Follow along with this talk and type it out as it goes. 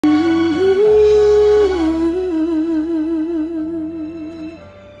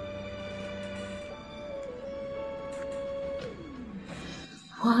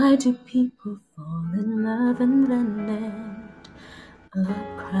Why do people fall in love and then end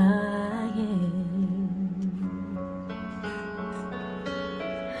up crying?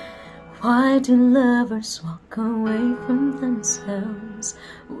 Why do lovers walk away from themselves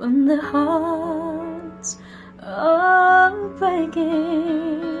when their hearts are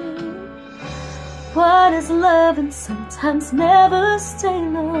breaking? Why does loving sometimes never stay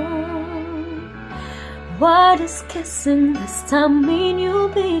long? Why does kissing this time mean you'll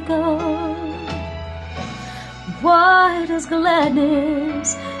be gone? Why does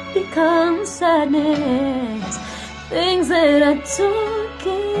gladness become sadness? Things that I don't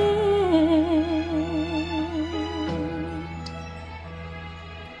get.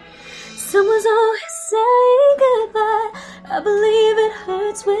 Someone's always saying goodbye. I believe it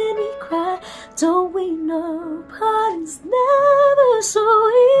hurts when we cry. Don't we know parting's never so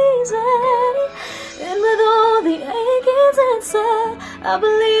easy? And with all the achings inside, I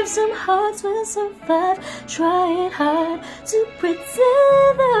believe some hearts will survive. Trying hard to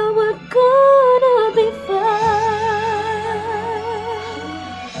pretend that we're gonna be fine.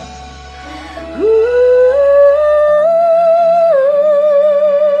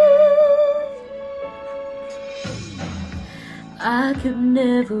 I could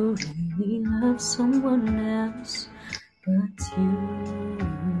never really love someone else but you.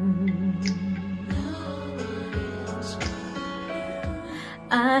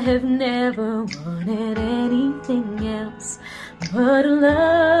 I have never wanted anything else but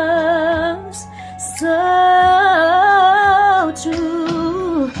love so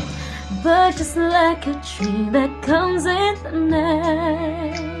true. But just like a dream that comes in the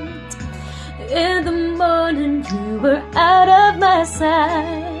night, in the morning you were out of my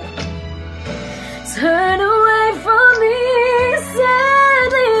sight. Turn away from me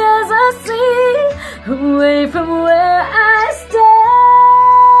sadly as I see, away from where I stand.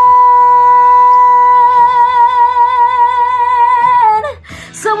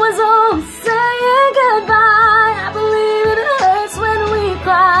 Someone's always saying goodbye. I believe it hurts when we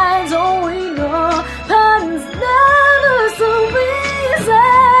cry. Don't we know parting's never so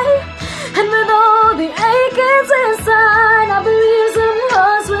easy? And with all the achings inside, I believe some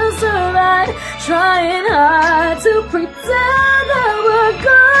hearts will survive. Trying hard to pretend that we're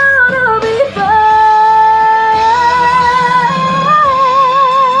gonna be fine.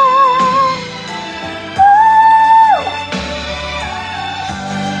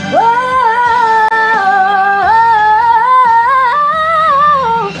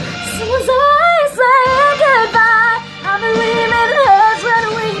 Someone's always saying goodbye. I believe it hurts when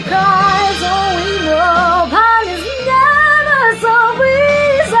we cry. Don't we know parting's never so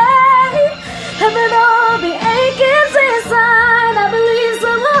easy? And with all the achings inside, I believe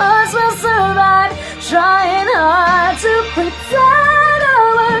some hearts will survive. Trying hard to pretend that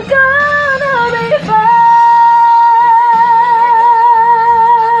we're gonna be fine.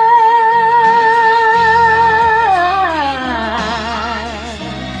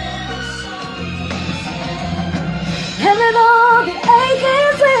 And with all the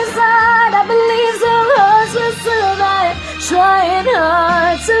achings inside, I believe some hearts will survive. Trying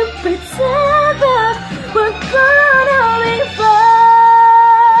hard to pretend